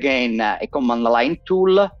is again a command line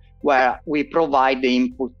tool where we provide the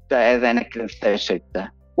input as an Excel sheet.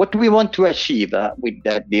 What we want to achieve with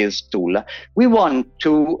this tool, we want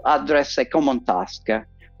to address a common task.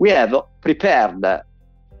 We have prepared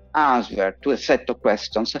answer to a set of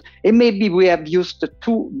questions, and maybe we have used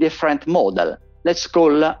 2 different models. Let's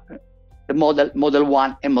call the model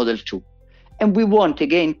 1 and model 2. And we want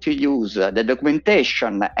again to use the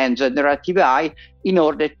documentation and generative AI in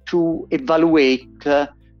order to evaluate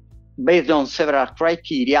based on several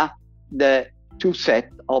criteria, the 2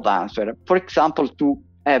 sets of answers. For example, to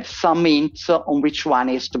have some hints on which one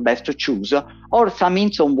is the best to choose, or some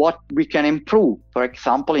hints on what we can improve, for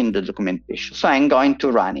example, in the documentation. So I'm going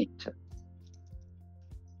to run it.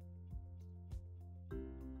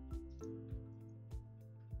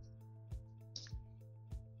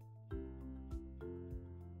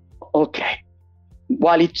 Okay.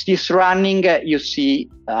 While it is running, you see,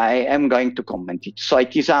 I am going to comment it. So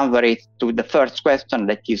it is answering to the first question,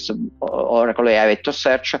 that is Oracle AI vector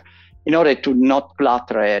search. In order to not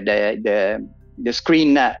clutter the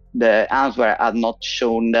screen, the answer are not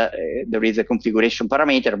shown. There is a configuration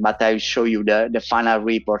parameter, but I'll show you the final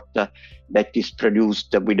report that is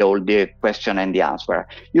produced with all the question and the answer.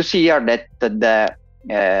 You see here that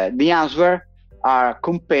the answer are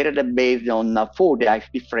compared based on 4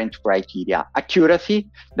 different criteria: accuracy,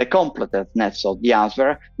 the completeness of the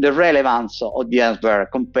answer, the relevance of the answer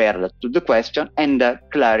compared to the question, and the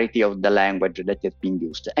clarity of the language that has been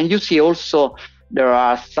used. And you see also there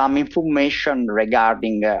are some information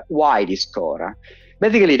regarding why this score.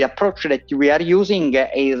 Basically, the approach that we are using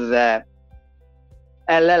is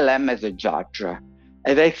LLM as a judge.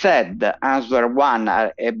 As I said, answer 1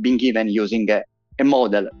 have been given using a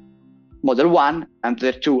model 1,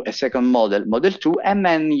 answer 2 a second model 2, and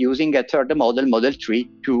then using a third model 3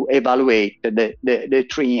 to evaluate the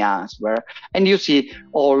 3 answer. And you see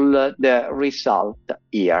all the result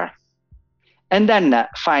here. And then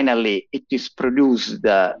finally, it is produced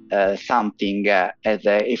something as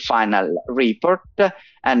a final report.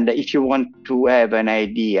 And if you want to have an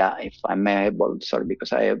idea, if I'm able, sorry,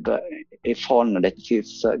 because I have a phone that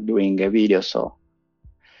is doing a video, so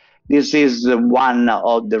this is one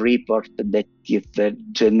of the reports that is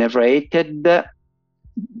generated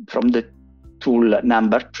from the tool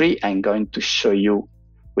number 3. I'm going to show you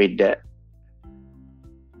with the,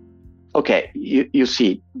 okay, you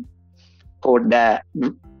see, for the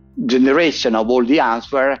generation of all the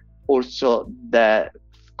answers, also the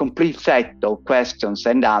complete set of questions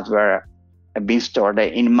and answers have been stored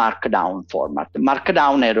in Markdown format.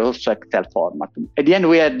 Markdown and also Excel format. At the end,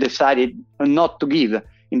 we had decided not to give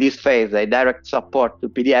in this phase a direct support to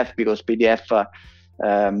PDF, because PDF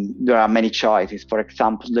there are many choices. For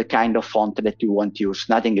example, the kind of font that you want to use,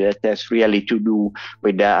 nothing that has really to do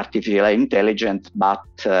with the artificial intelligence, but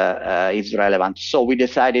is relevant. So we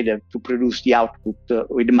decided to produce the output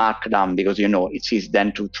with Markdown, because, you know, it's easy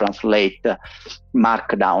then to translate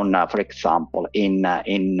Markdown, for example, in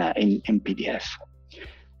PDF.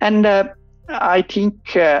 And I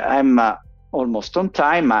think I'm almost on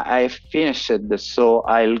time. I've finished, so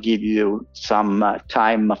I'll give you some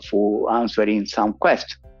time for answering some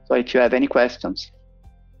questions. So if you have any questions.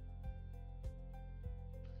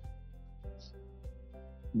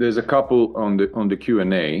 There's a couple on the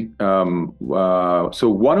Q&A. So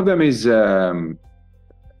one of them is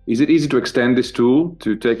it easy to extend this tool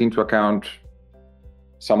to take into account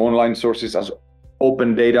some online sources as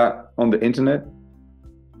open data on the internet?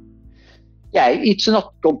 Yeah, it's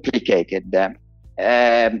not complicated.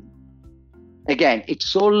 Again,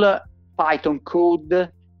 it's all Python code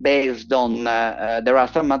based on, there are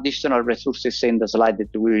some additional resources in the slide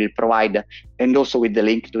that we will provide, and also with the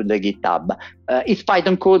link to the GitHub. It's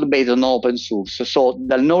Python code based on open source. So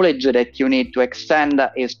the knowledge that you need to extend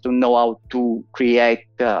is to know how to create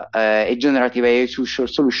a generative AI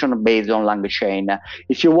solution based on LangChain.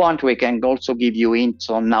 If you want, we can also give you hints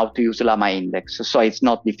on how to use Llama Index. So it's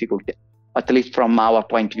not difficult, at least from our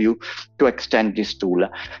point of view, to extend this tool.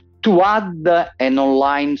 To add an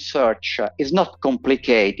online search is not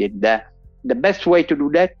complicated. The best way to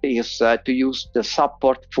do that is to use the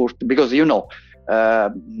support for, because, you know,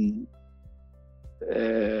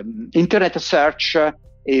 internet search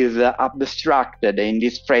is abstracted in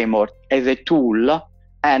this framework as a tool,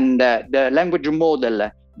 and the language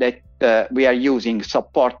model that we are using,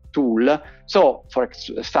 support tool. So, for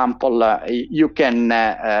example, you can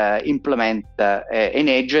implement an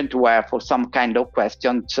agent where, for some kind of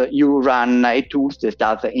questions, you run a tool that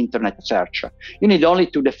does internet search. You need only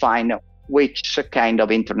to define which kind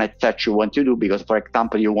of internet search you want to do, because, for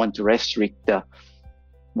example, you want to restrict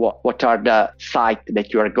what are the sites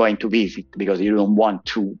that you are going to visit, because you don't want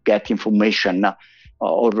to get information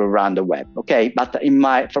all around the web. Okay, but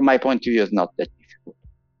from my point of view, it's not that difficult.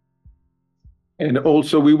 And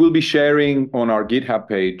also, we will be sharing on our GitHub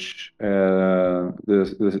page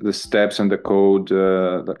the steps and the code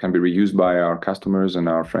that can be reused by our customers and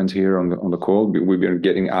our friends here on the call. We've been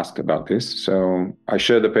getting asked about this, so I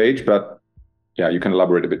share the page, but yeah, you can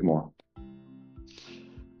elaborate a bit more.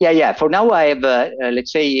 Yeah. For now, I have,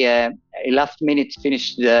 let's say, a last minute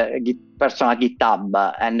finished personal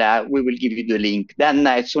GitHub, and we will give you the link. Then,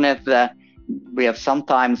 as soon as we have some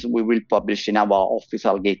times, we will publish in our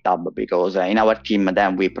official GitHub, because in our team,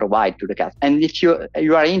 then we provide to the cast. And if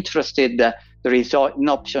you are interested, there is an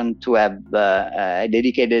option to have a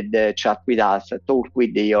dedicated chat with us, talk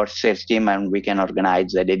with your sales team, and we can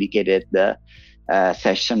organize a dedicated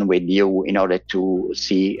session with you in order to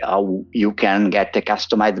see how you can get a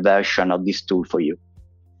customized version of this tool for you.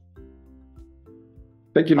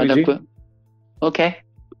 Thank you, Luigi. Okay.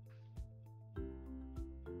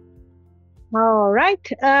 All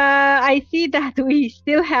right. I see that we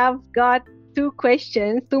still have got two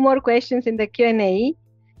more questions in the Q&A,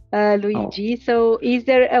 Luigi. Oh. So is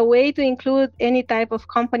there a way to include any type of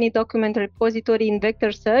company document repository in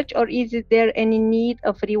vector search, or is there any need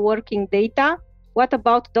of reworking data? What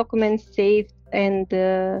about documents saved and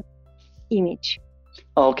image?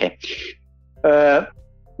 Okay.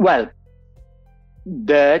 Well,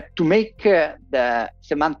 to make the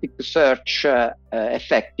semantic search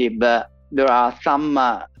effective, there are some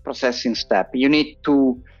processing steps. You need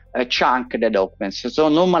to chunk the documents. So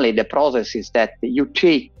normally the process is that you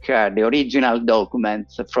take the original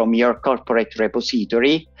documents from your corporate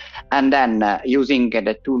repository, and then using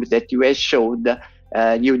the tool that you have showed,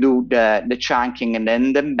 you do the chunking and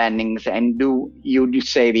then the embeddings, and you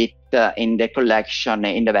save it in the collection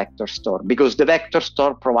in the vector store, because the vector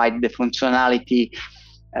store provides the functionality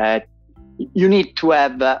you need to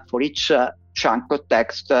have for each chunk of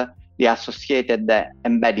text the associated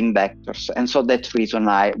embedding vectors. And so that's the reason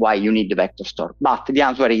why you need the vector store. But the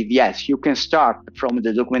answer is yes, you can start from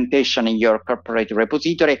the documentation in your corporate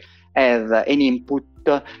repository as an input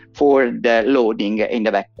for the loading in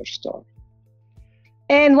the vector store.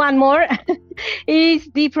 And one more, is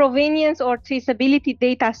the provenience or traceability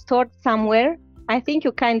data stored somewhere? I think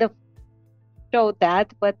you kind of showed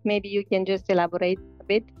that, but maybe you can just elaborate a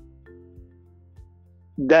bit.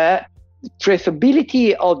 The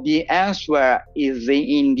traceability of the answer is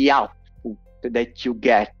in the output that you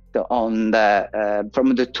get on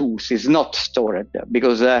from the tools, is not stored,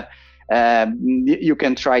 because you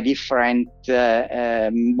can try different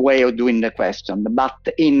way of doing the question. But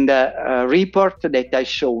in the report that I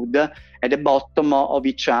showed, at the bottom of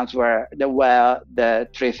each answer, there were the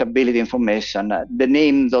traceability information, the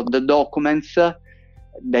names of the documents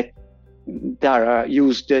that are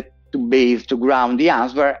used to ground the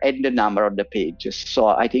answer, and the number of the pages. So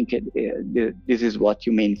I think this is what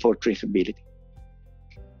you mean for traceability.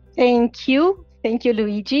 Thank you. Thank you,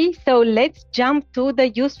 Luigi. So let's jump to the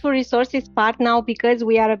useful resources part now, because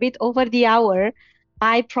we are a bit over the hour.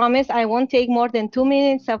 I promise I won't take more than 2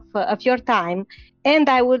 minutes of your time. And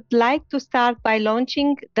I would like to start by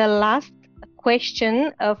launching the last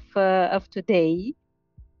question of today.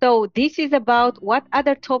 So this is about what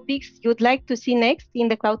other topics you'd like to see next in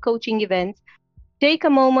the cloud coaching events. Take a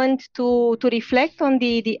moment to reflect on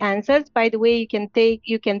the answers. By the way,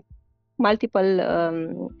 you can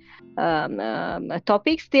multiple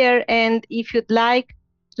topics there, and if you'd like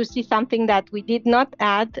to see something that we did not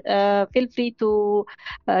add, feel free to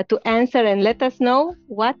answer and let us know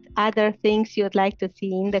what other things you'd like to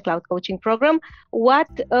see in the cloud coaching program.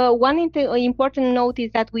 One important note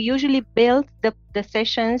is that we usually build the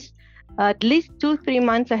sessions at least 2-3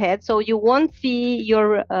 months ahead, so you won't see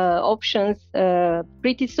your options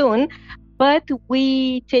pretty soon. But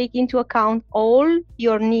we take into account all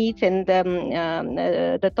your needs and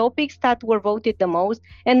the topics that were voted the most,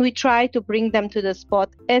 and we try to bring them to the spot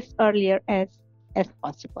as earlier as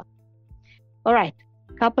possible. All right,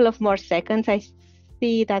 a couple of more seconds. I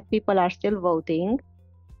see that people are still voting.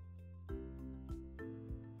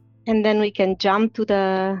 And then we can jump to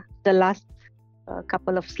the last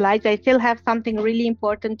couple of slides. I still have something really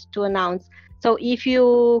important to announce. So if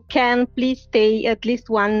you can, please stay at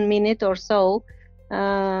least 1 minute or so,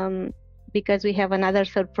 because we have another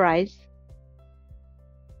surprise.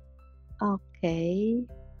 Okay.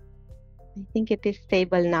 I think it is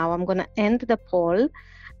stable now. I'm going to end the poll.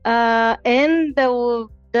 And the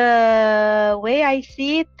way I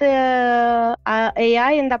see it,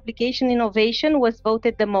 AI and application innovation was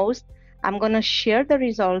voted the most. I'm going to share the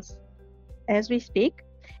results as we speak.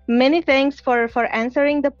 Many thanks for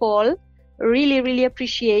answering the poll. Really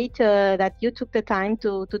appreciate that you took the time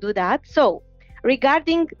to do that. So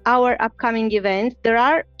regarding our upcoming events, there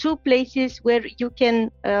are 2 places where you can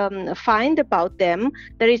find about them.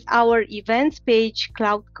 There is our events page,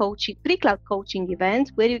 cloud coaching, pre-cloud coaching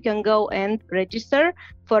events, where you can go and register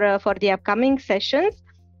for the upcoming sessions.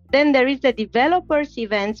 Then there is the developers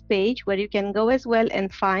events page, where you can go as well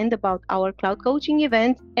and find about our cloud coaching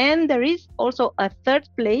events. And there is also a 3rd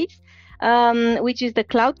place, which is the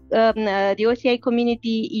the OCI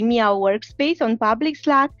community EMEA workspace on public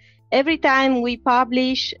Slack. Every time we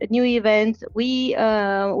publish new events, we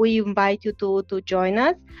invite you to join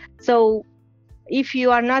us. So if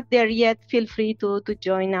you are not there yet, feel free to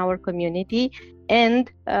join our community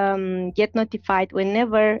and get notified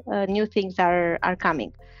whenever new things are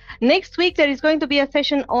coming. Next week, there is going to be a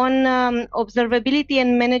session on observability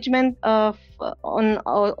and management on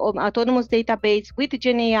autonomous database with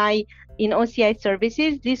Gen AI in OCI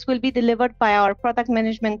services. This will be delivered by our product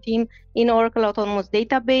management team in Oracle Autonomous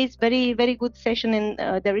Database. Very good session, and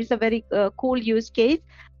there is a very cool use case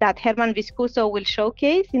that Herman Viscuso will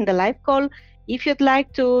showcase in the live call. If you'd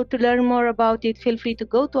like to learn more about it, feel free to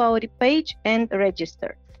go to our page and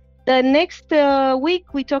register. The next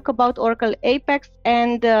week, we talk about Oracle Apex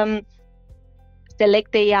and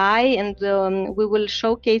Select AI, and we will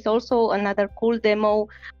showcase also another cool demo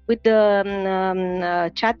with the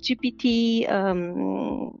ChatGPT.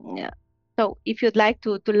 So if you'd like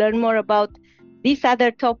to learn more about this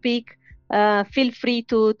other topic, feel frey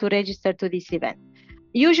to register to this event.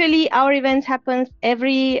 Usually our events happen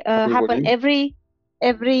every Wednesday.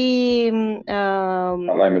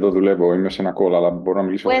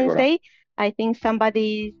 I think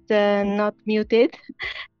somebody's not muted.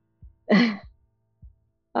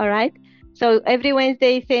 All right. So every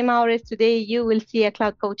Wednesday, same hour as today, you will see a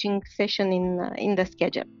cloud coaching session in the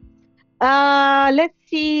schedule. Let's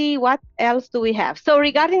see, what else do we have? So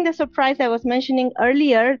regarding the surprise I was mentioning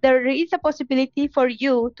earlier, there is a possibility for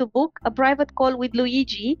you to book a private call with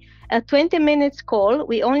Luigi, a 20 minutes call.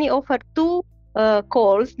 We only offer 2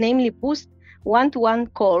 calls, namely Boost one-to-one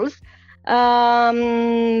calls.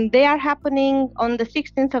 They are happening on the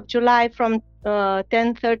 16th of July from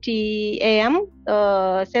 10:30 a.m.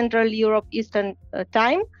 Central Europe Eastern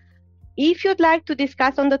Time. If you'd like to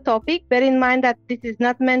discuss on the topic, bear in mind that this is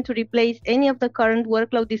not meant to replace any of the current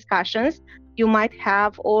workload discussions you might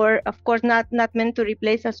have, or of course not meant to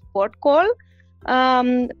replace a support call.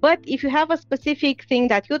 But if you have a specific thing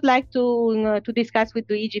that you'd like to discuss with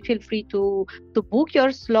Luigi, feel free to book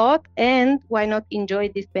your slot, and why not enjoy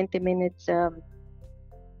this 20 minutes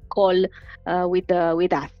call with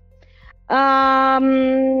us.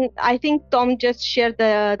 I think Tom just shared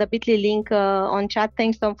the bit.ly link on chat.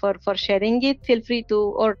 Thanks, Tom, for sharing it. Feel free to,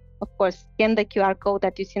 or of course, scan the QR code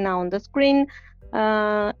that you see now on the screen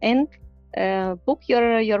and book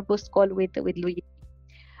your boost call with Luigi.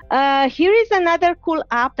 Here is another cool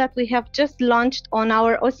app that we have just launched on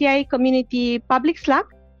our OCI community public Slack,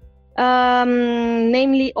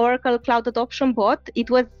 namely Oracle Cloud Adoption Bot. It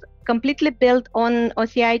was completely built on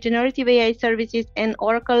OCI Generative AI Services and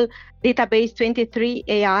Oracle Database 23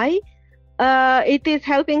 AI. It is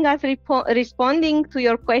helping us responding to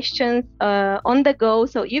your questions on the go.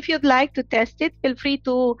 So if you'd like to test it, feel free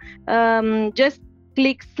to just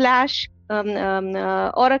click /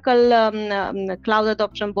 Oracle Cloud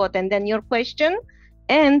Adoption Bot and then your question,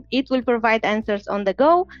 and it will provide answers on the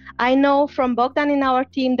go. I know from Bogdan in our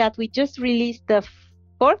team that we just released the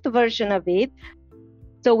 4th version of it.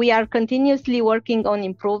 So we are continuously working on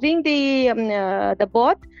improving the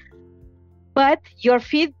bot. But your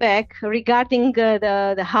feedback regarding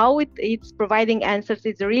the how it's providing answers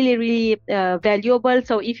is really valuable.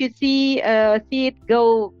 So if you see it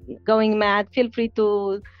going mad, feel free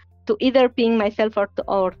to either ping myself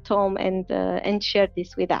or Tom and share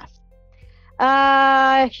this with us.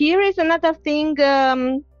 Here is another thing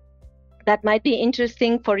that might be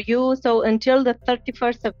interesting for you. So until the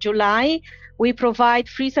 31st of July, we provide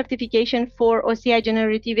free certification for OCI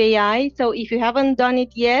Generative AI. So if you haven't done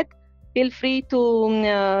it yet, feel free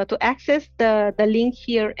to access the link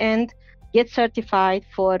here and get certified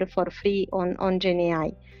for free on Gen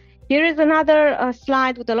AI. Here is another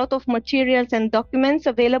slide with a lot of materials and documents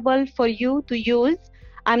available for you to use.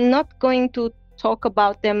 I'm not going to talk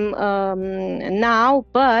about them now,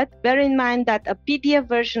 but bear in mind that a PDF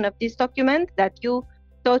version of this document that you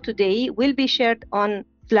saw today will be shared on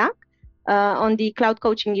Slack on the Cloud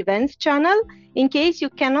Coaching Events channel. In case you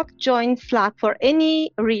cannot join Slack for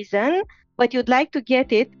any reason, but you'd like to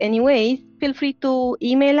get it anyways, feel free to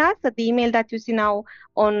email us at the email that you see now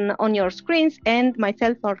on your screens, and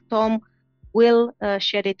myself or Tom will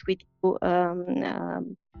share it with you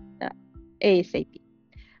ASAP.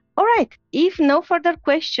 All right, if no further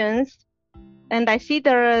questions, and I see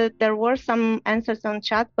there were some answers on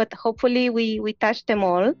chat, but hopefully we touched them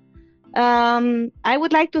all. I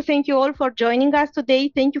would like to thank you all for joining us today.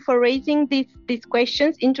 Thank you for raising these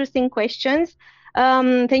questions, interesting questions.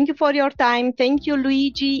 Thank you for your time. Thank you,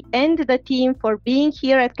 Luigi and the team, for being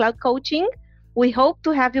here at Cloud Coaching. We hope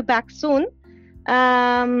to have you back soon.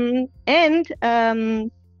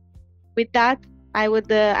 With that, I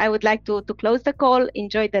would like to close the call.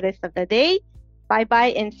 Enjoy the rest of the day.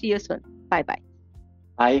 Bye-bye and see you soon. Bye-bye.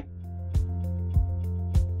 Bye.